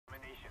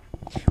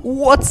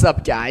What's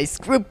up, guys?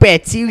 Group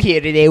Bet 2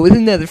 here today with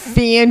another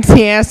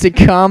fantastic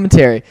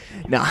commentary.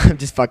 No, I'm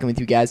just fucking with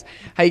you guys.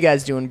 How you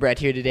guys doing? Brett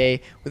here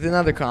today with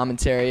another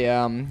commentary.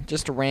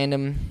 Just a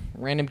random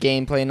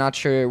gameplay. Not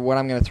sure what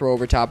I'm gonna throw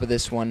over top of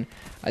this one.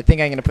 I think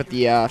I'm gonna put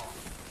the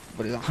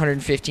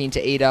 115 to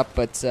 8 up,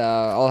 but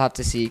I'll have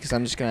to see because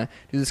I'm just gonna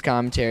do this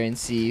commentary and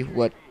see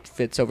what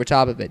fits over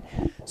top of it.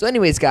 So,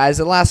 anyways,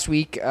 guys, last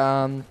week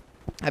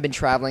I've been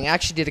traveling. I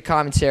actually did a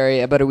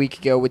commentary about a week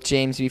ago with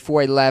James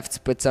before I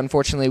left, but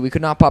unfortunately we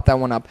could not pop that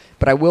one up.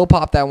 But I will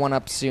pop that one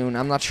up soon.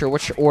 I'm not sure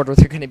which order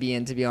they're going to be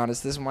in, to be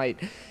honest. This might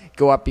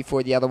go up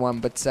before the other one,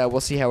 but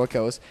we'll see how it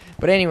goes.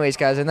 But anyways,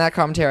 guys, in that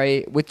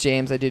commentary with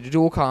James, I did a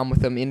dual com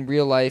with him in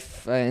real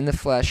life, in the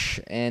flesh,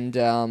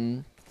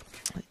 and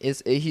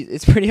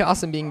it's pretty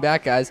awesome being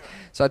back, guys.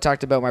 So I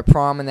talked about my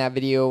prom in that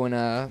video and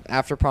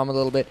after prom a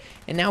little bit,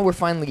 and now we're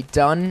finally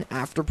done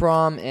after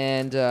prom.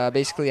 And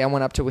basically I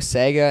went up to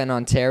Wasaga in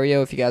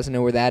Ontario, if you guys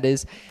know where that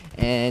is,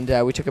 and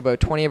we took about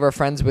 20 of our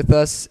friends with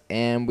us,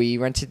 and we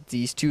rented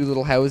these 2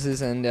 little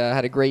houses and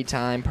had a great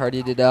time,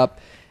 partied it up.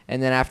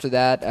 And then after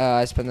that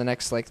I spent the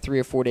next like 3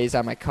 or 4 days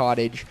at my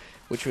cottage,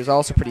 which was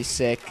also pretty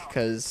sick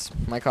because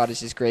my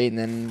cottage is great, and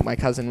then my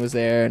cousin was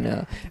there, and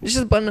it was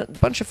just a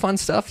bunch of fun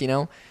stuff, you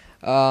know.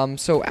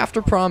 So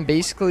after prom,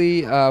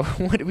 basically,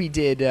 what we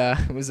did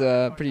was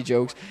pretty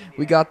jokes.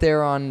 We got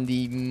there on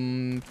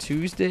the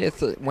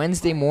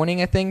Wednesday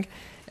morning, I think,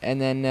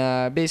 and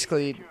then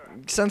basically,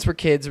 since we're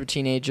kids, we're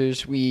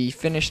teenagers, we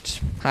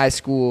finished high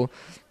school.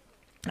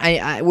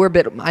 I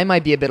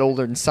might be a bit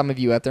older than some of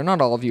you out there,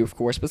 not all of you, of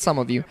course, but some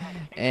of you,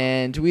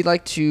 and we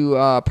like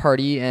to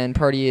party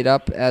it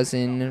up, as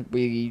in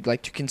we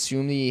like to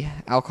consume the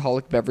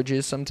alcoholic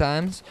beverages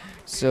sometimes.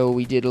 So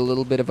we did a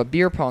little bit of a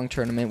beer pong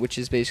tournament, which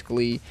is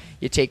basically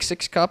you take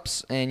 6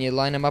 cups and you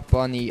line them up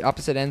on the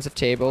opposite ends of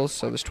tables,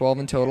 so there's 12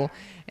 in total,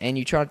 and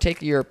you try to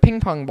take your ping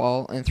pong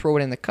ball and throw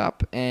it in the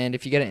cup, and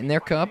if you get it in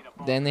their cup,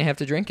 then they have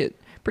to drink it.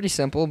 Pretty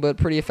simple, but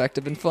pretty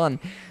effective and fun.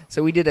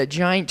 So we did a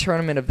giant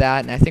tournament of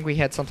that, and I think we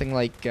had something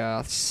like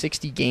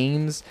 60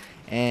 games,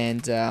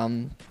 and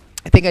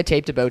I think I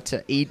taped about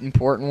 8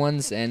 important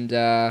ones, and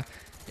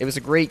it was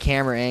a great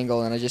camera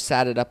angle, and I just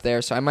sat it up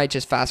there, so I might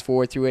just fast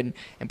forward through it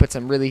and put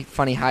some really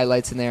funny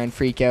highlights in there and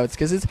freakouts,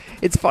 because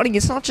it's funny.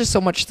 It's not just so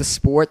much the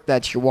sport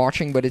that you're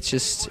watching, but it's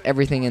just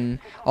everything in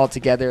all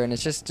together, and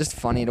it's just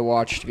funny to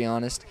watch, to be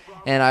honest.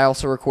 And I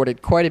also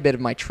recorded quite a bit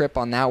of my trip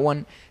on that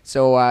one,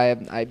 so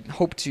I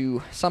hope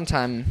to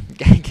sometime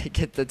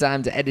get the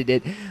time to edit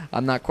it.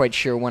 I'm not quite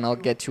sure when I'll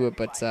get to it,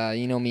 but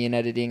you know me in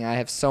editing, I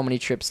have so many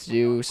trips to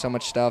do, so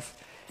much stuff.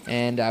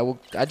 And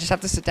I just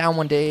have to sit down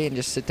one day and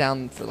just sit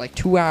down for like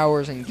 2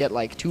 hours and get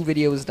like 2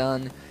 videos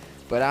done.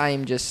 But I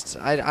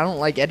don't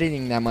like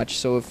editing that much.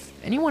 So if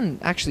anyone,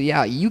 actually,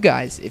 yeah, you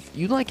guys, if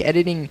you like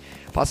editing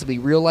possibly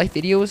real life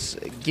videos,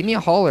 give me a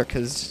holler,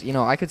 because you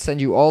know I could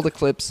send you all the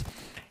clips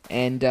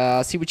and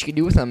see what you can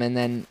do with them. And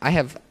then I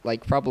have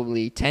like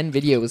probably 10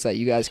 videos that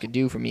you guys could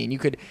do for me, and you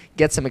could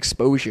get some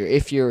exposure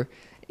if you're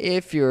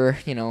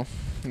you know,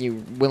 you're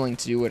willing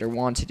to do it or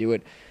want to do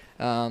it.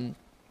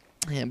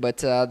 Yeah, but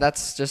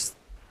that's just,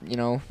 you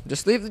know,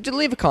 just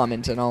leave a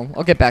comment and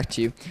I'll get back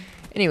to you.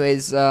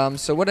 Anyways,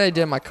 so what I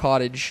did in my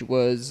cottage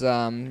was,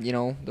 you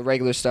know, the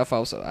regular stuff.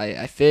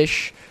 I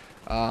fish.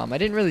 I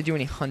didn't really do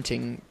any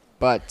hunting,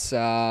 but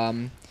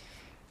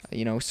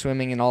you know,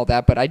 swimming and all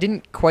that. But I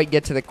didn't quite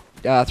get to the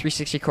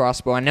 360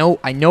 crossbow.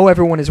 I know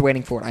everyone is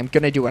waiting for it. I'm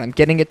gonna do it. I'm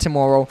getting it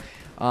tomorrow.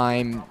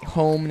 I'm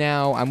home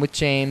now. I'm with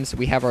James.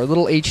 We have our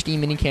little HD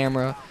mini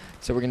camera.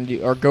 So we're going to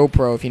do our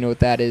GoPro, if you know what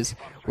that is.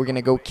 We're going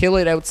to go kill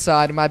it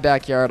outside in my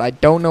backyard. I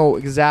don't know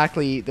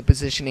exactly the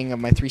positioning of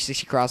my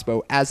 360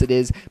 crossbow as it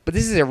is, but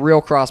this is a real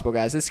crossbow,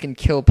 guys. This can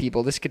kill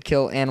people. This could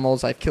kill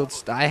animals. I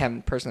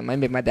haven't personally.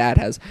 Maybe my dad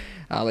has,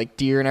 like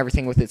deer and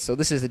everything with it. So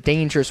this is a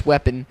dangerous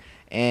weapon,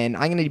 and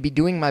I'm going to be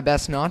doing my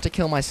best not to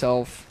kill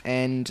myself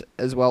and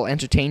as well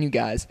entertain you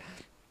guys.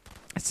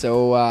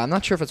 So I'm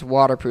not sure if it's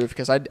waterproof,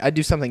 because I'd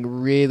do something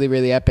really,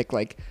 really epic,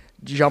 like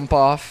jump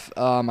off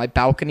my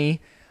balcony.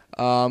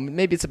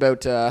 Maybe it's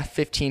about a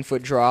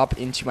 15-foot drop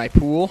into my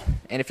pool,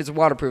 and if it's a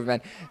waterproof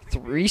event,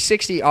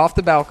 360 off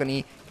the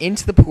balcony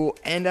into the pool,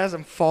 and as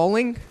I'm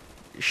falling,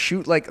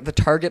 shoot like the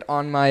target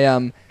on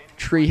my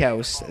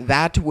treehouse.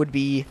 That would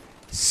be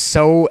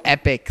so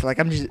epic. Like,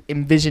 I'm just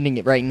envisioning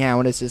it right now,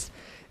 and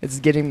it's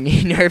getting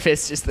me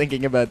nervous just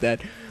thinking about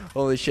that.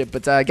 Holy shit!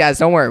 But guys,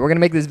 don't worry. We're gonna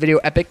make this video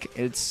epic.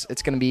 It's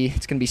gonna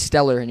be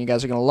stellar, and you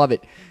guys are gonna love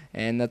it.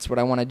 And that's what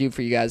I want to do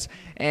for you guys.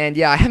 And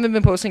yeah, I haven't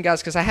been posting,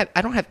 guys, because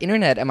I don't have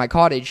internet at my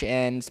cottage,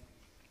 and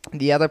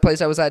the other place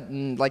I was at,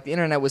 like, the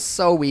internet was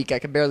so weak I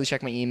could barely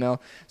check my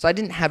email, so I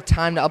didn't have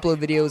time to upload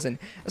videos. And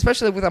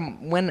especially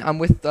when I'm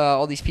with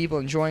all these people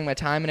enjoying my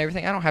time and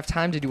everything, I don't have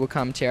time to do a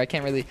commentary. I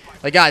can't really,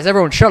 like, guys,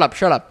 everyone, shut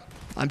up.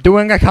 I'm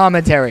doing a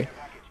commentary.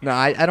 No,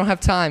 I don't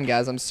have time,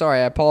 guys. I'm sorry.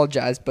 I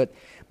apologize, but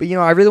But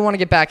I really want to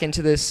get back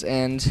into this,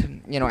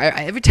 and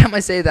every time I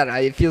say that,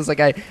 it feels like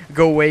I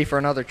go away for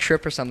another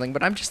trip or something.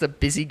 But I'm just a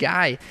busy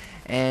guy,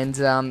 and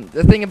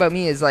the thing about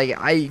me is like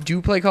I do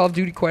play Call of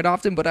Duty quite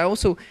often, but I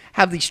also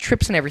have these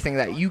trips and everything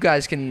that you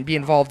guys can be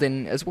involved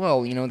in as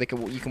well. You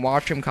can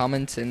watch them,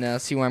 comment,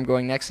 and see where I'm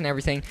going next and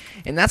everything,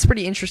 and that's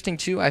pretty interesting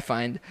too. I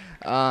find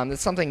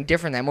that's something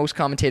different that most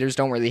commentators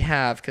don't really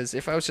have. Because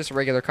if I was just a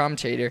regular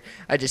commentator,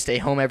 I'd just stay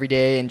home every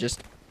day and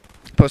just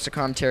post a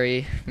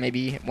commentary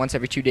maybe once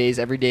every 2 days,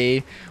 every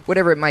day,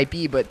 whatever it might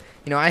be. But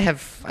I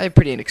have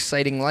pretty an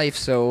exciting life,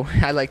 so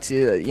I like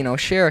to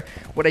share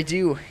what I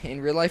do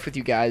in real life with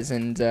you guys,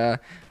 and I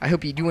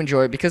hope you do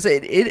enjoy it, because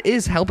it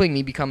is helping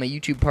me become a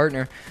YouTube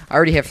partner. I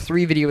already have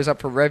 3 videos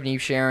up for revenue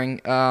sharing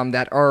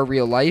that are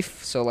real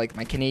life. So like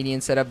my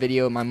Canadian setup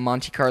video, my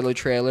Monte Carlo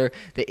trailer,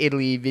 the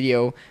Italy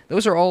video,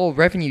 those are all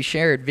revenue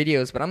shared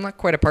videos, but I'm not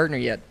quite a partner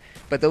yet.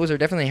 But those are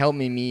definitely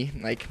helping me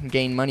like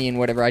gain money and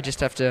whatever. I just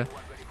have to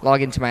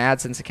log into my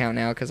AdSense account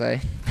now, because I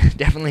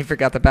definitely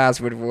forgot the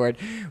password for it,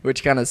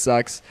 which kind of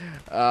sucks.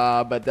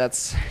 But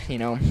that's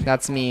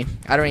me.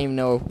 I don't even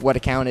know what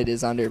account it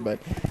is under, but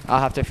I'll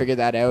have to figure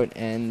that out.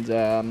 And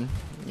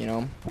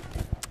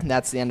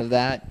that's the end of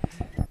that.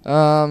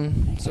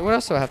 So what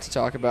else do I have to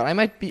talk about?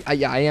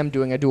 I am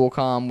doing a dual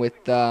comm with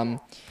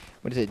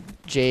what is it,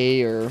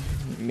 Jay or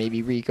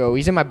maybe Rico.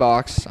 He's in my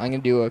box. I'm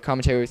gonna do a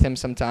commentary with him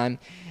sometime,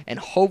 and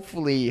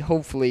hopefully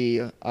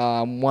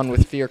one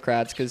with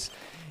Fearcrats, because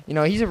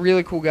he's a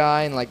really cool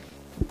guy, and like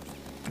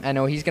I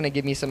know he's gonna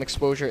give me some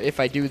exposure if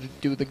I do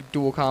the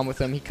dual comm with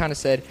him. He kind of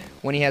said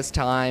when he has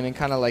time and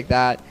kind of like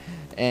that,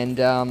 and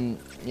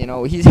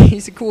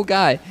he's a cool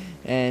guy.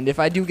 And if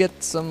I do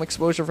get some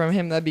exposure from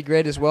him, that'd be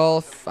great as well.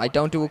 If I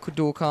don't do a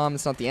dual comm,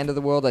 it's not the end of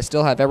the world. I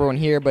still have everyone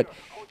here, but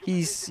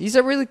he's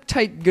a really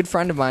tight, good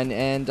friend of mine,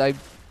 and I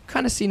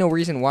kind of see no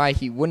reason why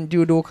he wouldn't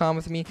do a dual comm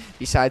with me,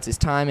 besides his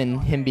time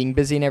and him being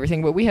busy and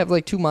everything. But we have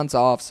like 2 months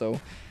off,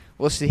 so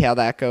we'll see how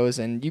that goes.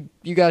 And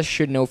you guys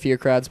should know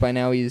Fearcrats by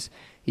now. He's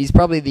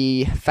probably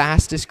the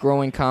fastest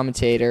growing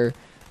commentator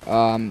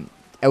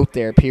out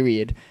there,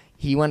 period.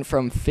 He went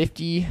from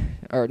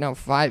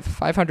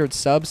 500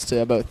 subs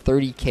to about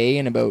 30K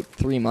in about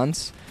 3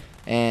 months.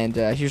 And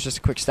here's just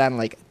a quick stat: in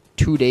like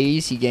 2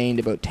 days, he gained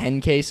about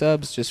 10K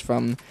subs just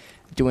from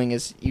doing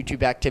his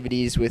YouTube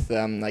activities with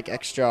like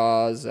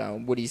extras,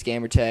 Woody's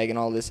Gamertag, and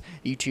all this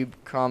YouTube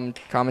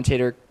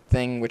commentator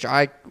thing, which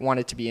I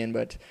wanted to be in,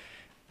 but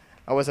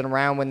I wasn't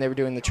around when they were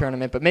doing the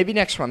tournament. But maybe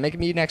next one.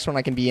 Maybe next one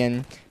I can be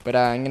in. But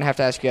I'm going to have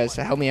to ask you guys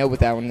to help me out with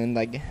that one and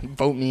like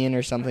vote me in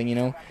or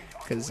something,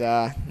 because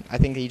I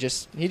think he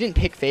didn't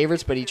pick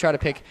favorites, but he tried to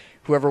pick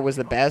whoever was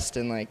the best.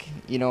 And like,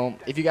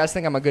 if you guys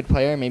think I'm a good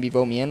player, maybe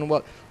vote me in.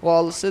 Well,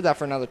 I'll save that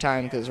for another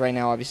time, because right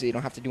now obviously you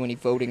don't have to do any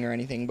voting or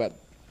anything. But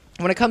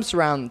when it comes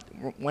around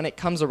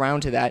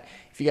to that,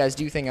 if you guys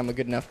do think I'm a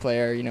good enough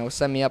player,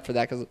 send me up for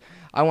that, because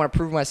I want to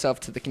prove myself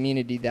to the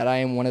community that I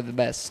am one of the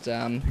best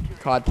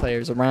COD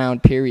players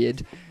around,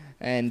 period.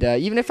 And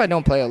even if I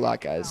don't play a lot,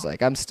 guys,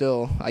 like I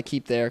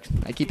keep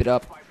it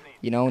up,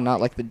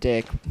 not like the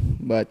dick,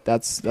 but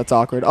that's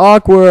awkward.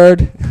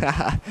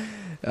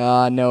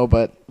 No,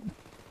 but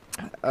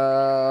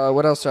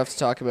what else do I have to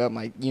talk about?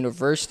 My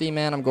university,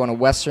 man. I'm going to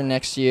Western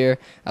next year.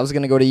 I was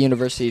going to go to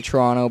University of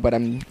Toronto, but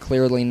I'm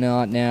clearly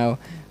not now.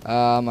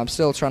 I'm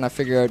still trying to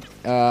figure out,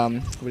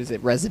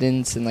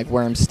 residence and like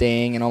where I'm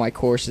staying and all my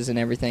courses and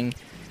everything.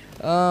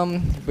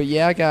 But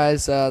yeah,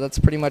 guys, that's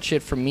pretty much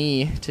it for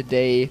me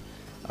today.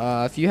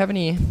 If you have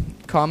any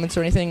comments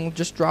or anything,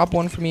 just drop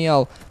one for me.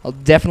 I'll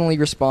definitely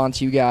respond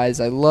to you guys.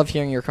 I love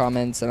hearing your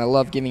comments, and I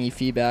love giving you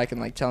feedback and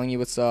like telling you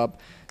what's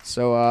up.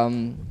 So,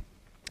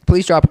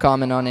 please drop a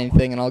comment on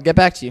anything, and I'll get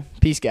back to you.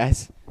 Peace,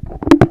 guys.